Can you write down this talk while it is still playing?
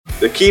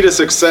The key to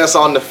success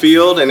on the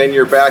field and in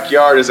your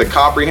backyard is a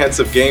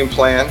comprehensive game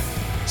plan.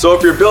 So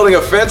if you're building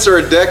a fence or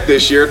a deck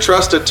this year,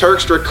 trust a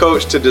Turkstra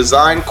coach to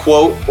design,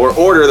 quote, or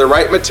order the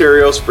right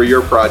materials for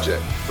your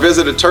project.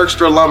 Visit a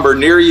Turkstra Lumber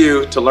near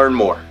you to learn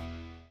more.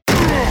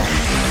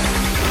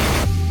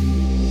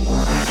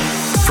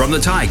 From the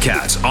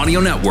Ticats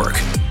Audio Network,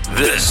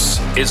 this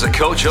is the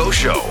Coach O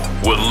Show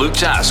with Luke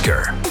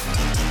Tasker.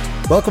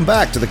 Welcome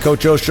back to the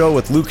Coach O Show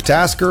with Luke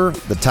Tasker.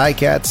 The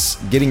Ticats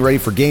getting ready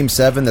for Game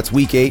 7. That's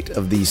Week 8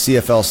 of the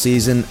CFL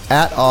season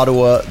at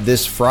Ottawa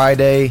this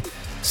Friday,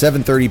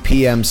 7:30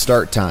 p.m.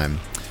 start time.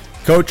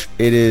 Coach,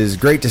 it is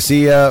great to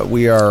see you.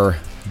 We are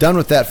done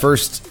with that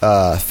first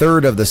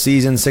third of the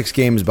season, 6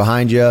 games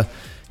behind you.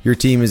 Your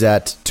team is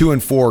at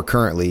 2-4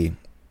 currently.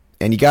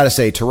 And you got to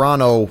say,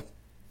 Toronto,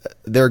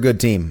 they're a good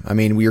team. I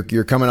mean,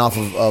 you're coming off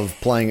of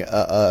playing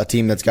a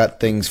team that's got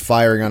things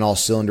firing on all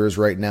cylinders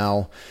right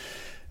now.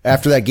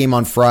 After that game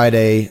on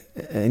Friday,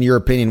 in your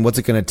opinion, what's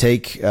it going to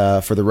take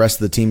for the rest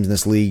of the teams in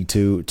this league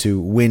to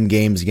win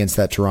games against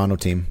that Toronto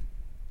team?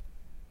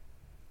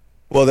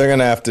 Well, they're going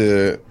to have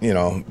to,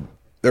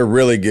 they're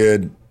really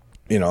good,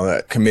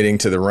 at committing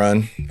to the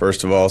run,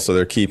 first of all, so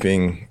they're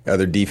keeping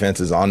other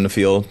defenses on the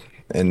field.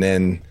 And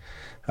then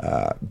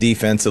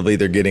defensively,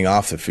 they're getting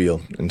off the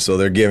field. And so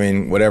they're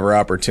giving whatever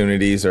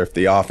opportunities, or if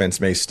the offense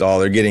may stall,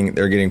 they're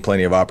getting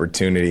plenty of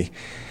opportunity.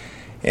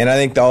 And I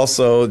think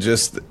also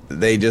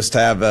they just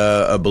have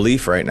a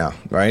belief right now,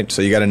 right?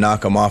 So you got to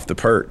knock them off the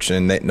perch,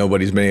 and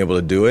nobody's been able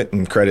to do it,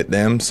 and credit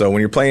them. So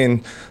when you're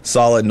playing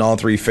solid in all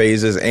 3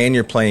 phases and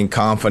you're playing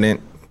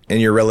confident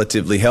and you're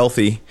relatively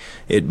healthy,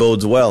 it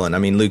bodes well. And I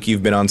mean, Luke,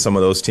 you've been on some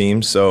of those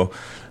teams, so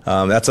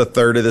that's a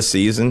third of the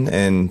season.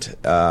 And,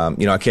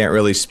 I can't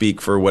really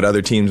speak for what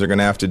other teams are going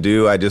to have to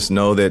do. I just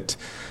know that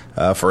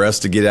for us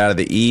to get out of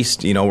the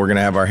East, we're going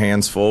to have our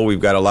hands full.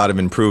 We've got a lot of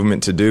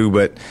improvement to do,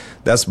 but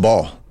that's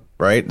ball.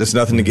 Right? There's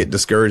nothing to get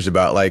discouraged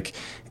about. Like,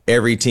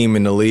 every team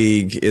in the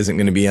league isn't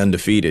going to be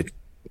undefeated,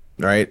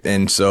 right?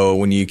 And so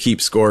when you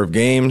keep score of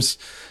games,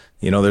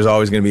 there's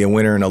always going to be a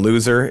winner and a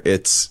loser.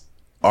 It's,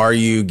 are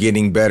you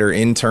getting better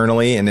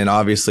internally? And then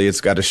obviously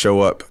it's got to show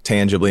up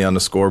tangibly on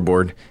the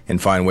scoreboard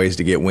and find ways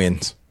to get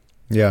wins.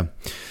 Yeah.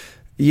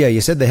 Yeah,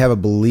 you said they have a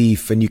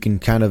belief, and you can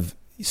kind of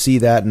see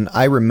that. And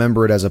I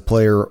remember it as a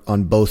player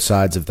on both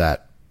sides of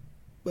that.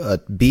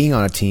 Being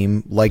on a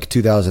team like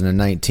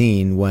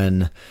 2019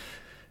 when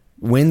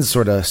wins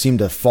sort of seemed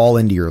to fall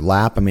into your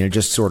lap. I mean,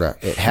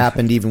 it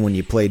happened even when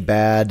you played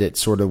bad. It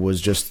sort of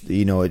was just,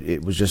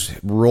 it was just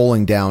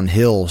rolling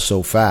downhill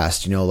so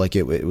fast, like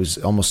it was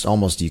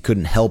almost you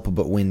couldn't help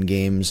but win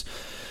games.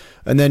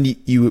 And then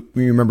you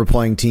remember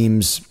playing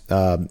teams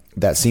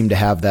that seemed to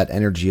have that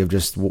energy of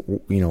just,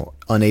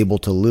 unable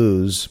to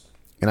lose.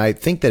 And I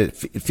think that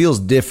it feels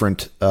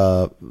different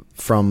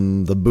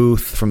from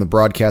the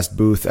broadcast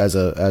booth as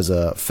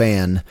a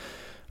fan,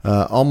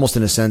 almost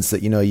in a sense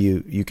that,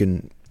 you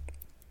can,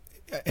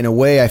 in a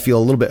way, I feel a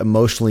little bit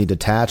emotionally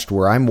detached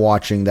where I'm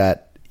watching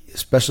that,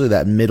 especially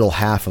that middle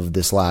half of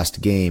this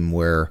last game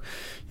where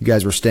you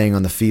guys were staying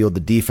on the field. The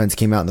defense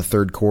came out in the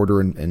third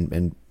quarter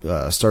and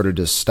started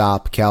to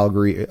stop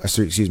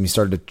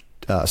started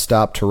to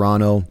stop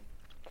Toronto.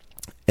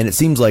 And it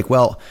seems like,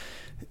 well,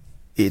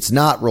 it's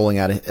not rolling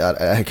out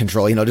of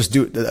control. Just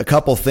do a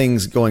couple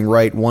things going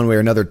right one way or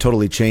another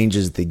totally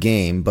changes the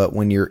game. But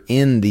when you're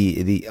in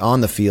the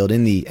on the field,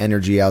 in the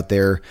energy out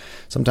there,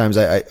 sometimes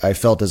I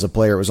felt as a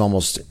player it was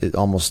almost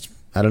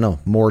I don't know,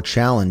 more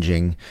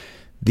challenging.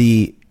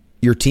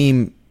 Your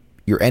team,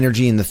 your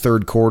energy in the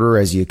third quarter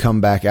as you come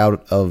back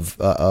out of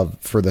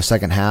for the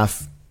second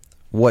half.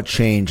 What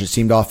changed? It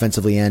seemed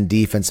offensively and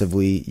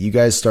defensively, you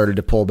guys started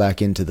to pull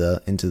back into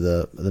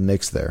the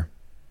mix there.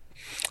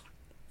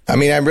 I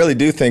mean, I really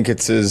do think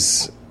it's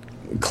as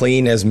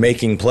clean as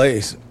making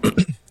plays.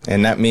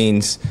 And that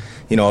means,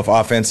 if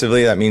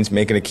offensively, that means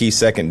making a key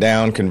second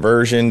down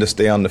conversion to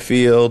stay on the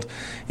field.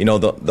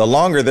 The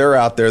longer they're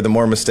out there, the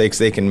more mistakes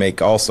they can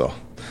make also,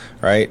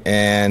 right?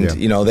 And,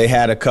 they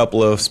had a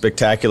couple of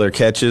spectacular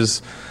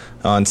catches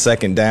on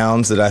second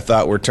downs that I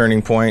thought were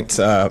turning points.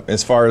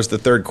 As far as the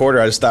third quarter,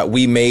 I just thought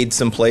we made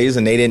some plays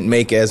and they didn't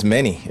make as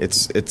many.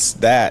 It's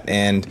that.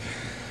 And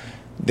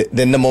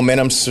then the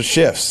momentum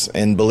shifts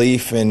and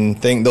belief and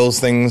those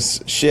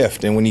things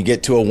shift. And when you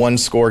get to a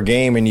one-score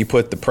game and you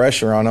put the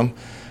pressure on them,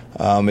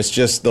 it's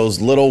just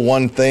those little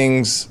one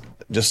things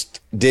just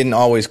didn't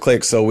always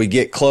click. So we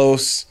get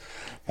close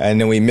and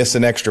then we miss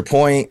an extra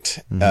point.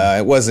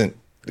 It wasn't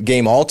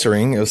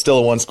game-altering. It was still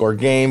a one-score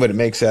game, but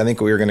I think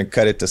we were going to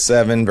cut it to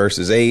 7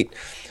 versus 8.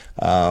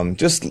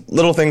 Just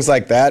little things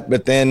like that.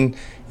 But then,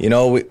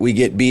 we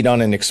get beat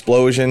on an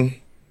explosion.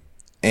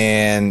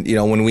 And,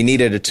 when we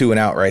needed a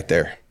 2-and-out right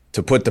there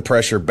to put the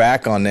pressure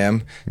back on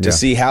them to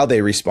see how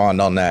they respond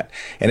on that.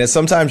 And it's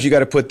sometimes you got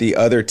to put the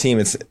other team,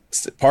 it's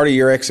part of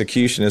your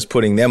execution is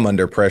putting them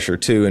under pressure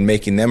too and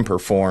making them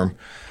perform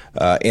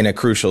in a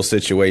crucial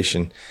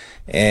situation.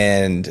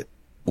 And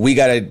we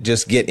got to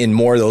just get in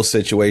more of those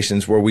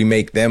situations where we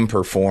make them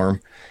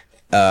perform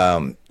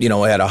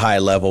at a high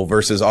level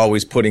versus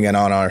always putting it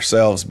on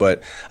ourselves.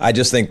 But I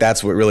just think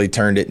that's what really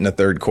turned it in the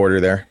third quarter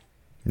there.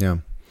 Yeah.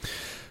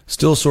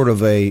 Still sort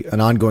of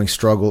an ongoing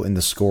struggle in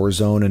the score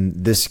zone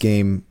in this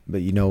game,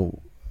 but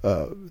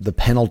the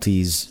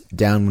penalties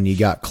down when you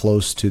got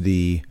close to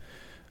the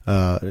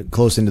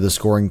close into the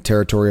scoring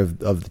territory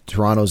of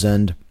Toronto's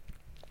end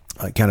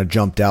kind of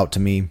jumped out to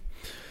me.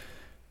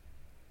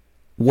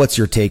 What's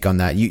your take on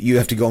that? You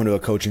have to go into a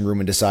coaching room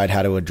and decide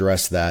how to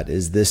address that.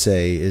 Is this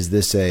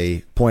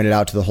a pointed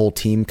out to the whole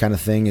team kind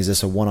of thing? Is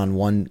this a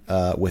one-on-one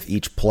with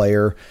each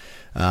player?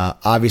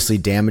 Obviously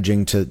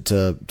damaging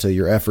to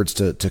your efforts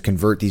to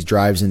convert these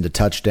drives into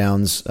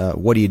touchdowns.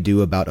 What do you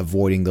do about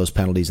avoiding those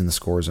penalties in the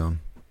score zone?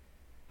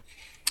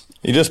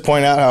 You just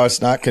point out how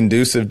it's not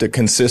conducive to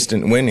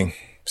consistent winning.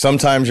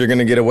 Sometimes you're going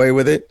to get away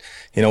with it.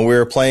 We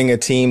were playing a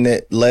team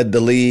that led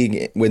the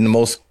league with the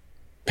most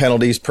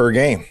penalties per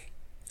game.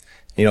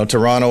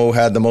 Toronto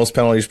had the most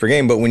penalties per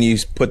game, but when you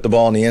put the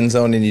ball in the end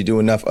zone and you do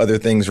enough other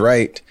things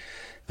right,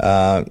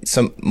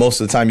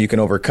 most of the time you can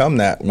overcome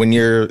that. When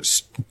you're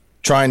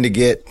trying to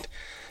get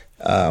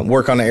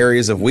work on the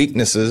areas of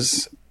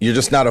weaknesses, you're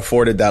just not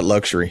afforded that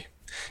luxury.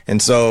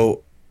 And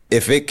so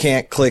if it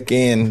can't click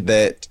in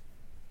that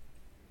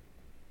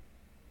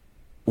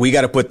we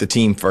got to put the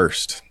team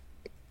first,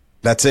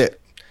 that's it.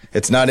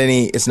 It's not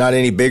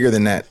any bigger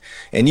than that.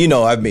 And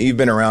you've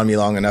been around me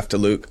long enough to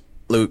Luke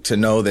to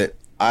know that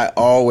I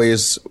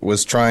always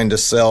was trying to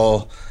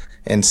sell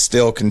and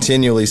still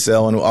continually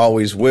sell and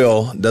always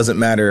will. Doesn't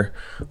matter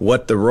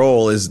what the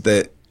role is,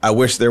 that I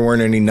wish there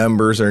weren't any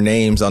numbers or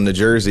names on the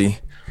jersey.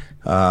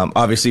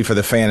 Obviously for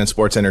the fan and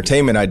sports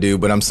entertainment I do,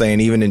 but I'm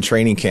saying even in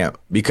training camp,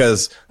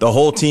 because the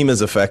whole team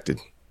is affected.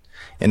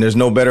 And there's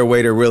no better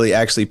way to really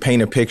actually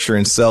paint a picture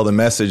and sell the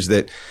message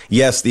that,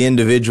 yes, the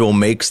individual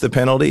makes the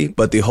penalty,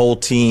 but the whole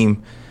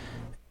team,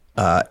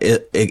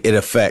 it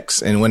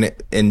affects. And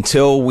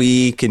until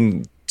we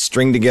can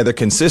string together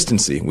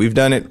consistency, we've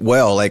done it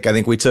well. Like, I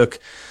think we took,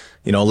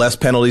 less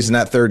penalties in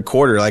that third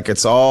quarter. Like,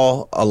 it's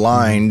all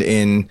aligned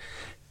in,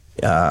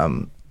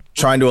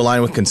 trying to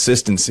align with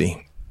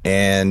consistency.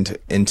 And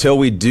until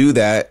we do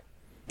that,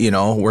 it's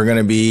going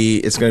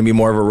to be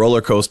more of a roller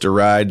coaster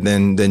ride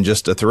than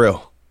just a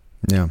thrill.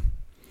 Yeah.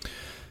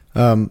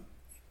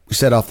 We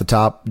said off the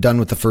top, done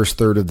with the first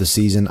third of the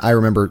season. I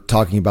remember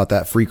talking about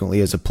that frequently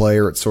as a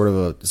player. It's sort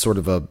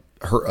of a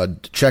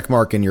check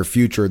mark in your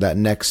future, that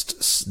next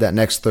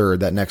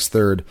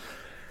third.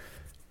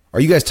 Are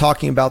you guys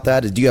talking about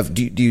that? Do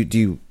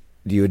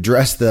you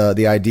address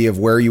the idea of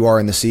where you are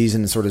in the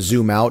season and sort of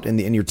zoom out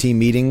in your team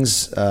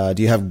meetings? Do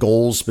you have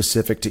goals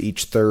specific to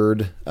each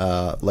third,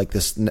 like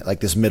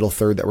this middle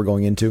third that we're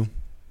going into?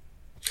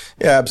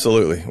 Yeah,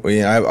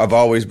 absolutely. I've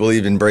always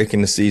believed in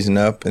breaking the season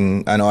up,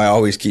 and I know I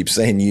always keep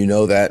saying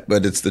that,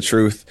 but it's the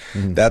truth.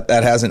 Mm-hmm. That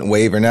hasn't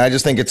wavered. And I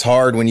just think it's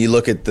hard when you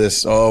look at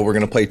this, we're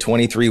going to play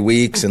 23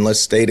 weeks and let's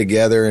stay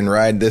together and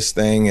ride this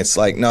thing. It's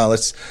like, no,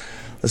 let's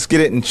get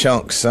it in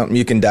chunks, something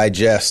you can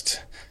digest.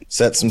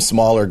 Set some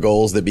smaller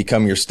goals that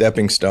become your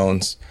stepping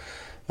stones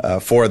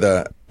for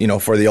the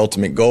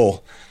ultimate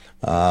goal.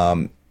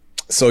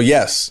 So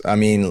yes, I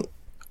mean,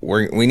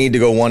 we need to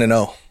go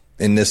 1-0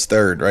 in this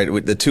third,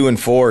 right? The 2 and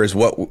 4 is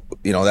what,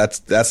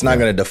 that's not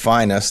going to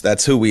define us.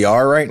 That's who we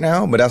are right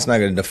now, but that's not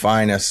going to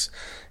define us.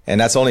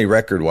 And that's only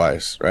record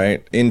wise,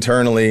 right?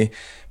 Internally,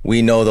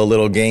 we know the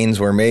little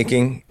gains we're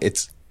making.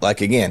 It's like,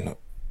 again,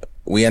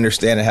 we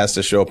understand it has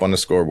to show up on the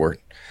scoreboard.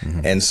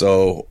 Mm-hmm. And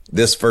so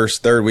this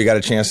first third, we got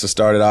a chance to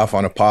start it off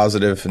on a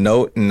positive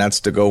note, and that's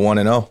to go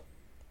 1-0.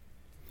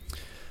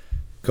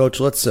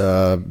 Coach, let's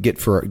get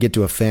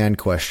to a fan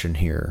question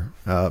here.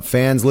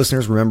 Fans,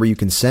 listeners, remember you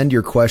can send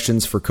your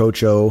questions for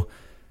Coach O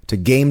to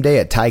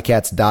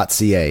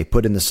gameday@ticats.ca.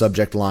 Put in the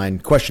subject line,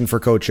 question for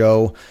Coach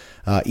O.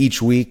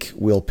 Each week,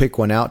 we'll pick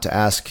one out to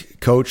ask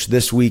Coach.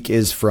 This week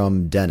is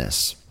from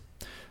Dennis.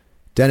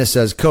 Dennis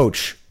says,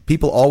 Coach,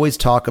 people always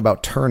talk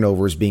about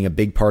turnovers being a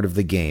big part of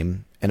the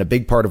game and a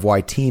big part of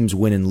why teams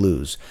win and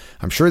lose.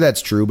 I'm sure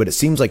that's true, but it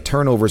seems like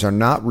turnovers are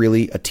not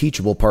really a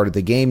teachable part of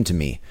the game to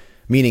me.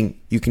 Meaning,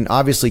 you can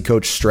obviously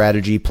coach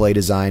strategy, play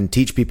design,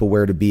 teach people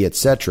where to be,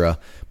 etc.,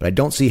 but I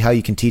don't see how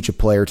you can teach a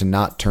player to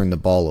not turn the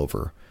ball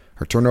over.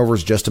 Are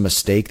turnovers just a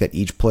mistake that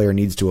each player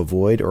needs to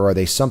avoid, or are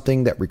they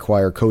something that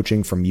require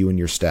coaching from you and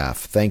your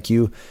staff? Thank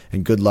you,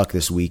 and good luck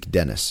this week,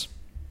 Dennis.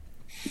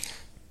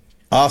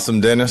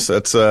 Awesome, Dennis.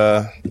 That's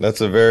a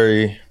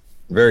very,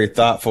 very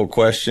thoughtful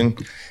question,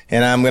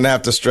 and I'm going to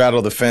have to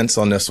straddle the fence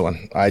on this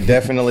one. I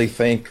definitely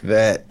think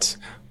that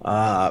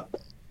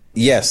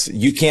yes,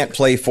 you can't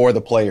play for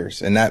the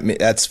players, and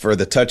that's for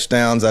the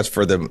touchdowns, that's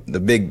for the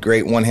big,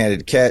 great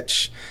one-handed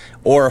catch,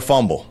 or a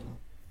fumble,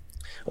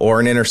 or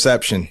an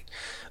interception.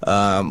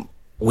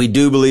 We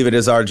do believe it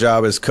is our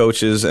job as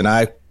coaches, and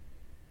I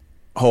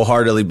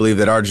wholeheartedly believe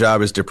that our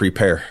job is to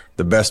prepare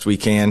the best we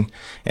can,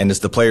 and it's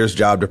the player's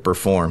job to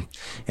perform.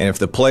 And if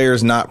the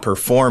player's not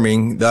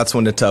performing, that's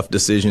when the tough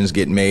decisions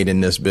get made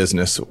in this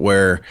business,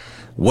 where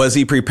was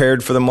he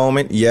prepared for the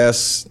moment?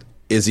 Yes.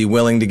 Is he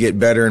willing to get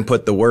better and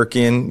put the work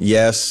in?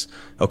 Yes.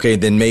 Okay,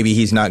 then maybe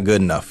he's not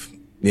good enough.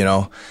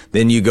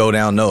 Then you go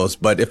down those.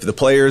 But if the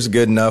player is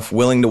good enough,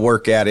 willing to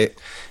work at it,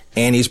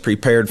 and he's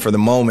prepared for the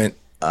moment,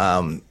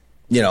 then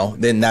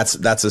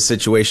that's a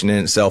situation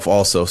in itself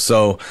also.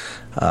 So,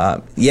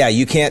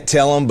 you can't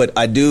tell them, but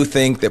I do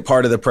think that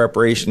part of the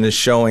preparation is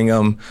showing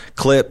them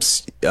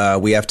clips.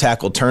 We have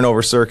tackle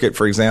turnover circuit,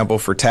 for example,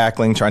 for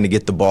tackling, trying to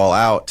get the ball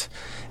out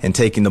and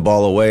taking the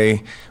ball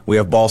away. We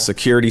have ball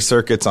security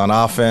circuits on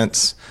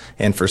offense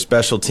and for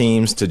special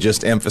teams to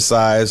just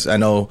emphasize. I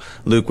know,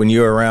 Luke, when you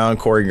were around,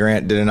 Corey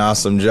Grant did an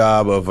awesome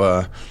job of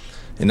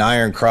an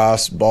iron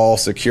cross ball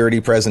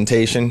security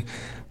presentation.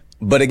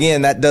 But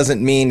again, that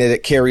doesn't mean that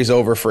it carries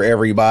over for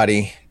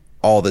everybody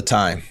all the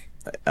time.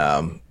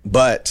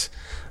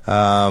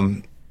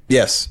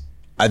 Yes,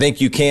 I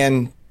think you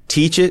can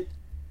teach it,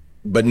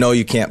 but no,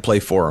 you can't play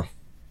for them.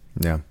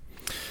 Yeah.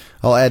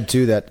 I'll add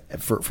to that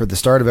for the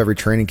start of every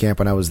training camp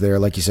when I was there,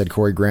 like you said,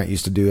 Corey Grant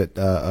used to do it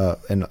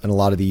in a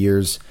lot of the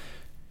years.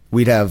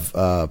 We'd have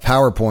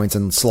PowerPoints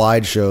and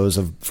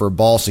slideshows for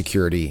ball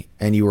security,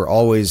 and you were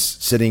always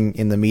sitting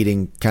in the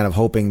meeting kind of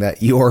hoping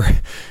that your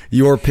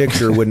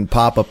picture wouldn't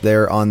pop up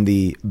there on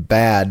the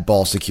bad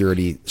ball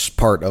security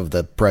part of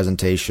the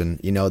presentation.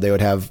 They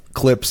would have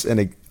clips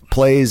and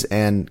plays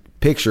and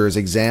pictures,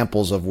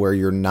 examples of where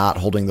you're not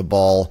holding the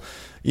ball.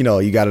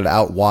 You got it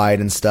out wide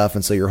and stuff.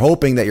 And so you're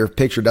hoping that your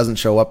picture doesn't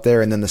show up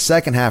there. And then the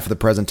second half of the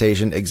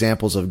presentation,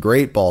 examples of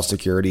great ball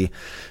security.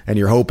 And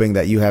you're hoping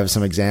that you have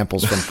some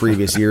examples from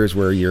previous years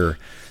where you're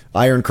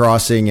iron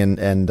crossing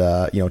and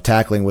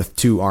tackling with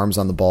two arms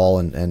on the ball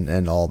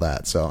and all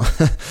that. So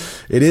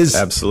it is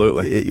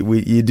absolutely,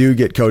 you do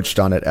get coached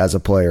on it as a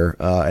player.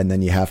 And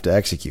then you have to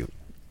execute.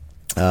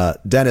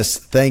 Dennis,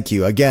 thank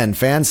you. Again,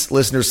 fans,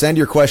 listeners, send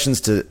your questions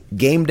to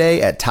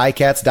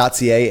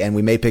gameday@ticats.ca, and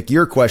we may pick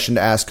your question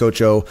to ask Coach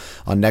O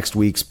on next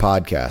week's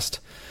podcast.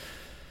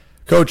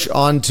 Coach,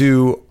 on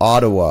to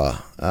Ottawa.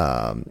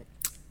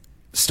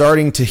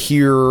 Starting to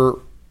hear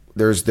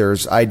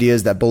there's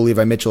ideas that Bo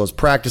Levi Mitchell is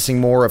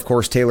practicing more. Of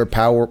course, Taylor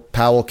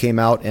Powell came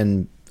out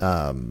and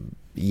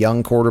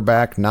young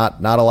quarterback, not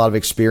a lot of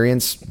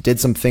experience, did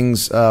some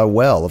things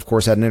well. Of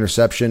course, had an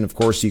interception. Of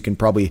course, you can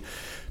probably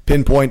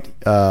pinpoint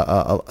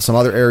some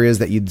other areas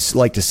that you'd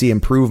like to see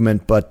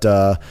improvement, but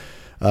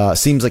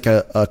seems like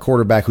a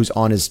quarterback who's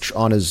on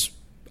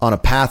a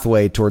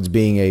pathway towards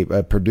being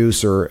a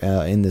producer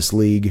in this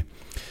league.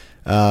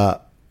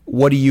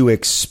 What do you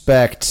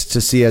expect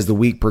to see as the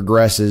week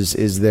progresses?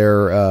 Is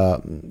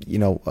there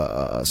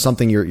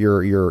something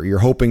you're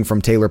hoping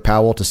from Taylor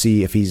Powell to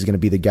see if he's going to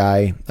be the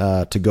guy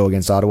to go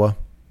against Ottawa?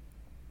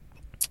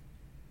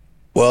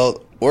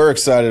 Well, we're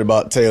excited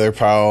about Taylor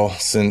Powell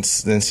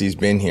since he's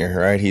been here,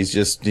 right?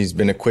 He's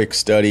been a quick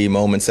study.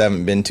 Moments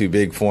haven't been too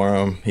big for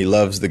him. He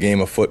loves the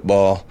game of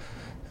football.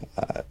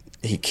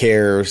 He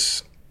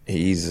cares.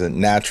 He's a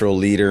natural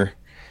leader.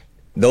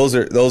 Those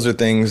are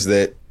things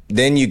that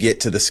then you get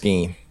to the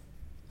scheme,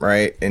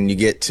 right? And you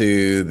get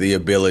to the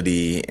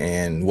ability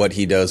and what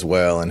he does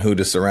well and who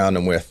to surround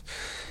him with.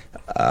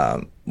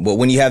 But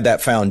when you have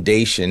that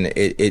foundation,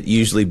 it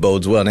usually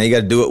bodes well. Now you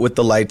got to do it with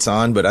the lights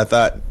on, but I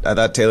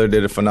thought Taylor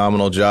did a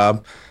phenomenal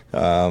job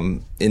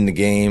in the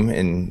game,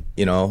 and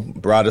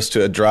brought us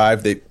to a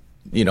drive that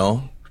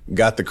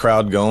got the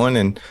crowd going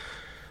and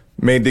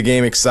made the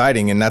game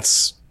exciting, and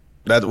that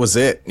was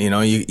it.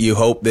 You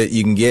hope that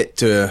you can get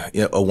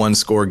to a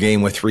one-score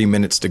game with 3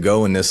 minutes to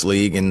go in this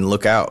league and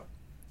look out.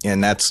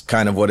 And that's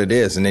kind of what it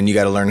is. And then you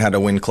got to learn how to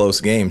win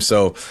close games.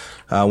 So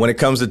when it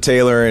comes to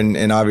Taylor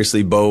and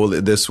obviously Bo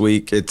this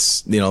week,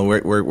 it's,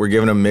 we're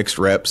giving them mixed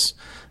reps.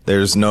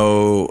 There's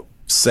no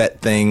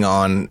set thing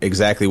on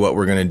exactly what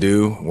we're going to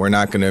do. We're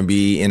not going to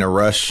be in a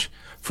rush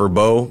for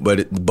Bo,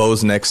 but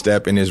Bo's next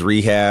step in his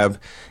rehab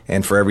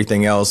and for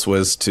everything else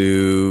was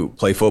to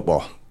play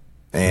football.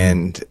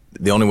 And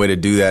the only way to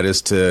do that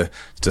is to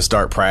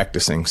start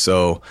practicing.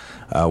 So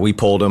we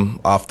pulled him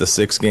off the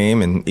 6th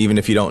game. And even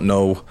if you don't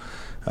know,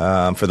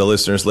 for the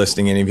listeners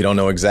listening in, if you don't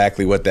know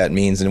exactly what that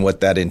means and what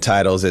that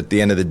entitles, at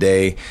the end of the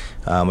day,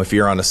 if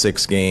you're on a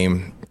 6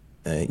 game,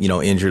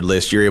 injured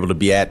list, you're able to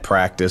be at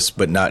practice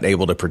but not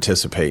able to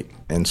participate.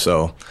 And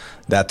so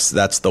that's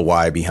the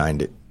why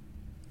behind it.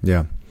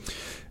 Yeah.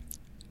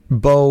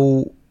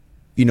 Bo,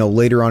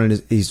 later on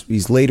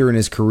he's later in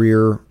his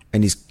career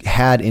and he's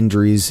had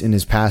injuries in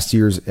his past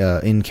years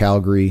in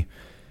Calgary.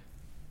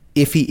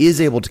 If he is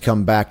able to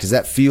come back, does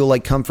that feel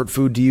like comfort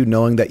food to you,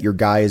 knowing that your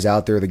guy is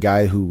out there, the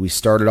guy who we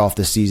started off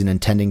the season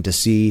intending to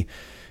see,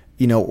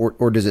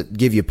 or does it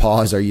give you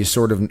pause? Are you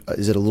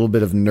is it a little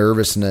bit of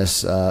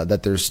nervousness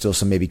that there's still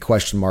some maybe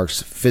question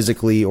marks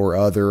physically or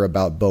other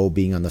about Bo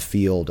being on the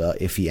field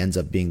if he ends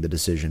up being the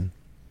decision?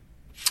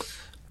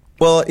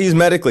 Well, he's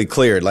medically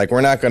cleared. Like,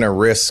 we're not going to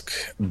risk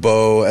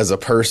Bo as a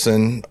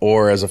person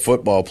or as a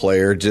football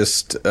player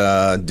just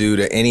due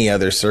to any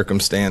other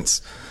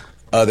circumstance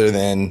other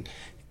than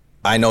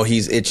I know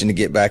he's itching to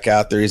get back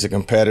out there. He's a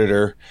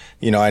competitor.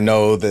 I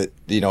know that,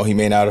 he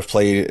may not have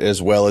played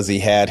as well as he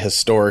had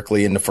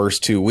historically in the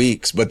first 2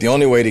 weeks, but the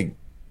only way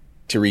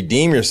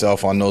redeem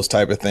yourself on those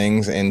type of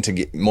things and to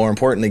get, more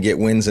importantly, get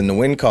wins in the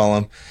win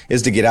column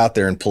is to get out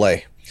there and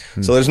play.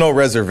 So there's no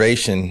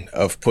reservation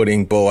of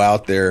putting Bo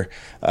out there,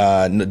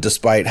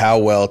 despite how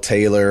well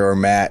Taylor or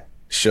Matt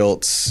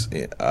Schultz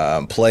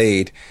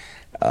played.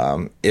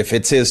 If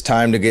it's his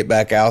time to get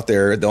back out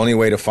there, the only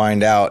way to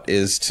find out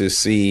is to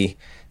see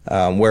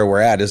where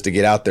we're at, is to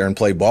get out there and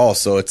play ball.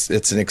 So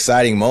it's an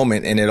exciting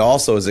moment, and it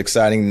also is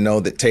exciting to know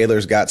that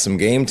Taylor's got some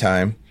game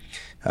time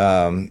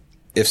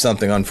if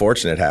something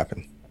unfortunate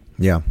happened.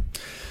 Yeah.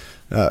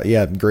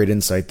 Great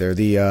insight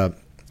there.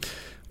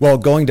 Well,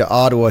 going to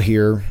Ottawa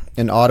here,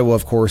 and Ottawa,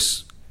 of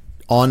course,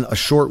 on a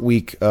short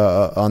week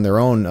on their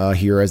own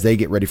here as they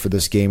get ready for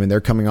this game, and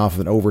they're coming off of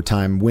an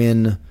overtime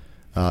win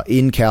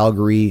in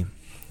Calgary.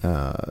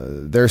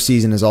 Their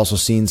season has also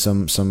seen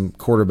some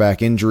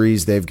quarterback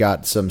injuries. They've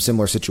got some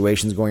similar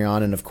situations going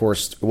on, and of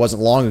course, it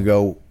wasn't long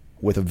ago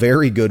with a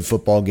very good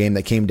football game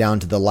that came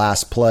down to the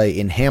last play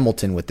in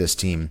Hamilton with this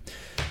team.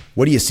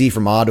 What do you see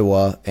from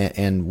Ottawa,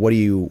 and what do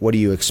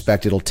you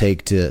expect it'll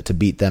take to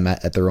beat them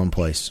at their own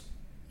place?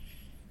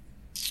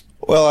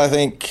 Well, I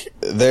think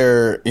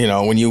they're,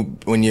 when you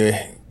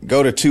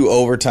go to 2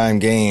 overtime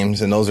games,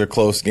 and those are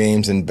close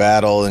games in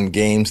battle and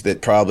games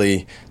that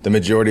probably the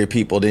majority of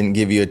people didn't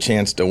give you a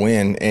chance to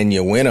win, and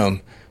you win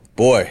them,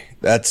 boy,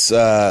 that's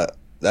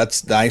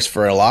nice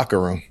for a locker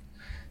room.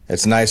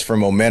 It's nice for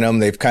momentum.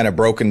 They've kind of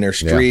broken their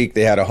streak. Yeah.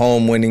 They had a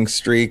home winning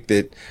streak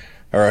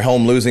or a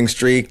home losing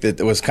streak that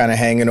was kind of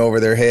hanging over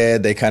their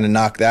head. They kind of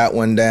knocked that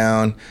one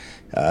down.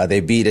 They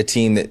beat a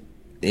team that,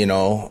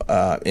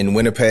 in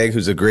Winnipeg,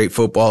 who's a great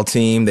football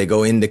team. They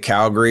go into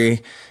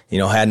Calgary,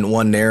 hadn't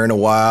won there in a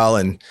while.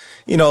 And,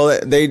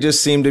 they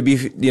just seem to be,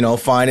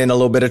 finding a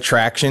little bit of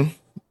traction.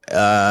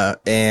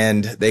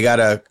 And they got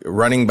a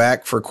running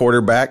back for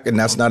quarterback, and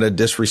that's not a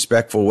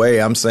disrespectful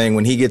way. I'm saying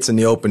when he gets in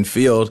the open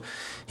field,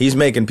 he's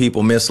making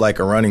people miss like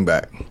a running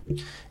back.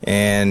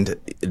 And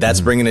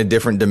that's bringing a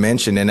different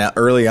dimension. And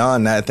early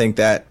on, I think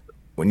that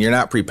when you're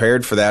not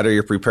prepared for that, or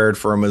you're prepared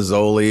for a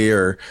Mazzoli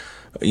or,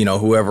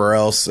 whoever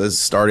else has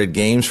started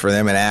games for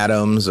them, an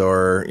Adams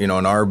or,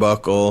 an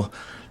Arbuckle,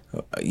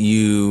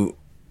 you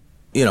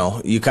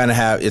kind of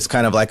have, it's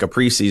kind of like a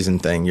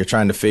preseason thing. You're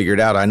trying to figure it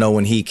out. I know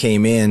when he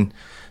came in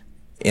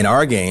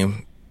our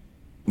game,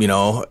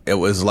 it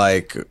was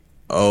like,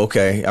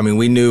 okay. I mean,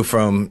 we knew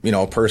from,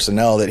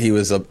 personnel that he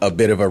was a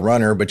bit of a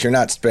runner, but you're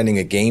not spending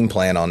a game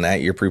plan on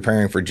that. You're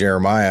preparing for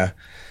Jeremiah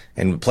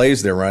and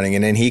plays they're running.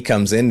 And then he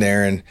comes in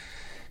there and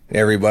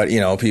everybody,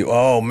 people,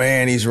 oh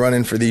man, he's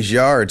running for these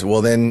yards.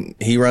 Well, then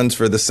he runs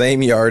for the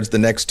same yards the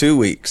next 2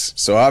 weeks.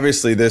 So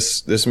obviously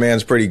this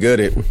man's pretty good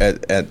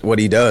at what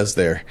he does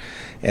there.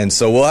 And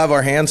so we'll have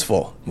our hands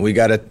full.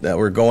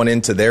 We're going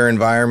into their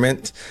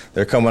environment.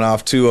 They're coming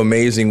off 2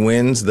 amazing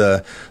wins.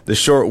 The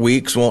short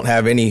weeks won't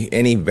have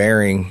any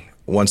bearing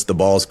once the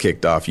ball's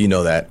kicked off. You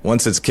know that.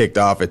 Once it's kicked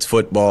off, it's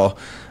football.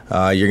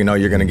 You're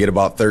going to get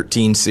about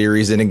 13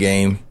 series in a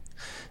game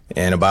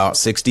and about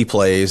 60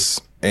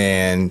 plays,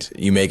 and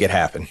you make it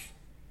happen.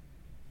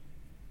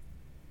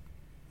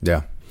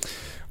 Yeah.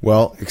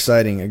 Well,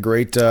 exciting. A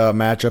great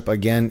matchup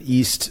again,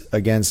 East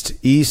against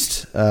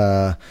East.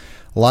 A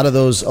lot of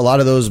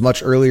those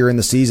much earlier in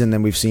the season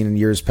than we've seen in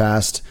years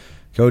past.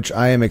 Coach,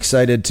 I am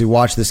excited to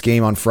watch this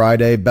game on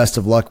Friday. Best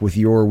of luck with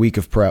your week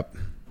of prep.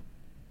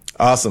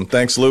 Awesome.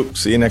 Thanks, Luke.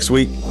 See you next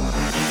week.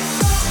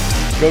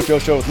 Coach O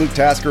Show with Luke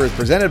Tasker is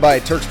presented by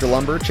Turkstra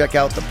Lumber. Check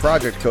out the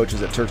project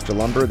coaches at Turkstra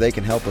Lumber. They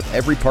can help with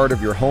every part of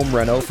your home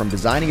reno, from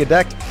designing a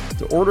deck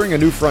to ordering a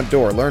new front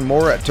door. Learn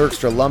more at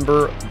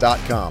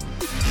TurkstraLumber.com.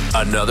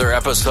 Another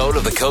episode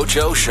of the Coach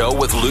O Show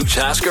with Luke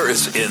Tasker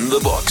is in the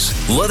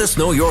books. Let us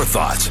know your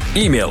thoughts.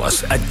 Email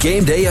us at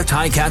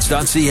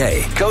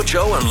gameday@ticats.ca. Coach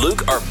O and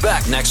Luke are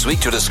back next week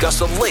to discuss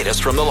the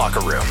latest from the locker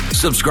room.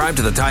 Subscribe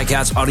to the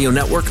Ticats Audio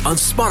Network on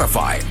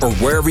Spotify or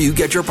wherever you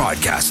get your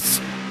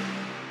podcasts.